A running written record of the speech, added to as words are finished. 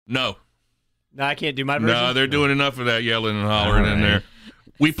No. No, I can't do my version. No, they're doing enough of that yelling and hollering in there.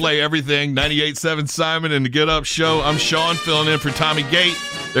 We play everything. 98.7 Simon and the Get Up Show. I'm Sean filling in for Tommy Gate.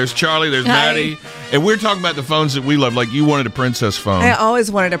 There's Charlie. There's Matty. And we're talking about the phones that we love. Like you wanted a Princess phone. I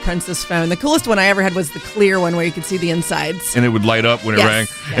always wanted a Princess phone. The coolest one I ever had was the clear one where you could see the insides. And it would light up when it rang.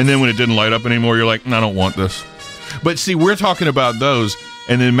 Yes. And then when it didn't light up anymore, you're like, I don't want this. But see, we're talking about those.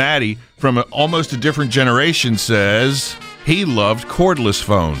 And then Matty, from almost a different generation, says he loved cordless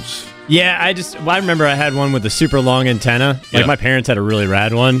phones. Yeah, I remember I had one with a super long antenna. Like my parents had a really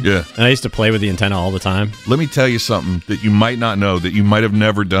rad one. Yeah. And I used to play with the antenna all the time. Let me tell you something that you might not know, that you might have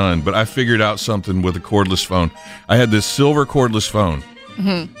never done, but I figured out something with a cordless phone. I had this silver cordless phone.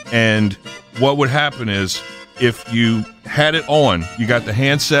 Mm-hmm. And what would happen is if you had it on, you got the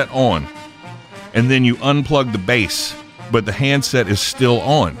handset on, and then you unplug the base, but the handset is still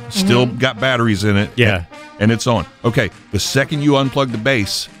on. Still got batteries in it. Yeah. And it's on. Okay, the second you unplug the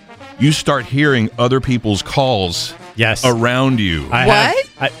base, you start hearing other people's calls around you.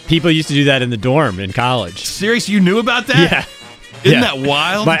 People used to do that in the dorm in college. Serious? You knew about that? Yeah. Isn't that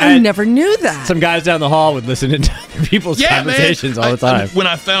wild? I never knew that. Some guys down the hall would listen to other people's conversations all the time. When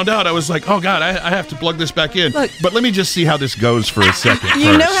I found out, I was like, oh, God, I have to plug this back in. Look, but let me just see how this goes for a second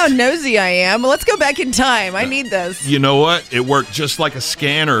You know how nosy I am. Let's go back in time. I need this. You know what? It worked just like a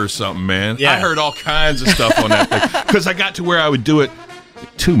scanner or something, man. Yeah. I heard all kinds of stuff on that thing. Because I got to where I would do it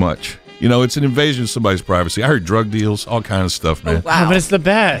too much. You know, it's an invasion of somebody's privacy. I heard drug deals, all kinds of stuff, man. Oh, wow. Oh, but it's the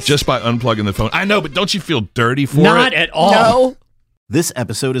best. Just by unplugging the phone. I know, but don't you feel dirty for it? Not at all. No. This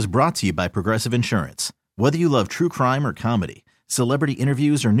episode is brought to you by Progressive Insurance. Whether you love true crime or comedy, celebrity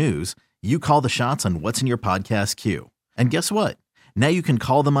interviews or news, you call the shots on what's in your podcast queue. And guess what? Now you can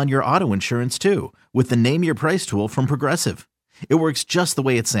call them on your auto insurance too with the Name Your Price tool from Progressive. It works just the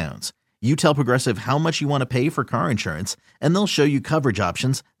way it sounds. You tell Progressive how much you want to pay for car insurance, and they'll show you coverage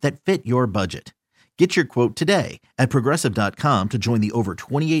options that fit your budget. Get your quote today at Progressive.com to join the over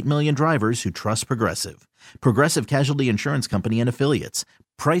 28 million drivers who trust Progressive. Progressive Casualty Insurance Company and Affiliates.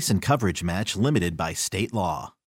 Price and coverage match limited by state law.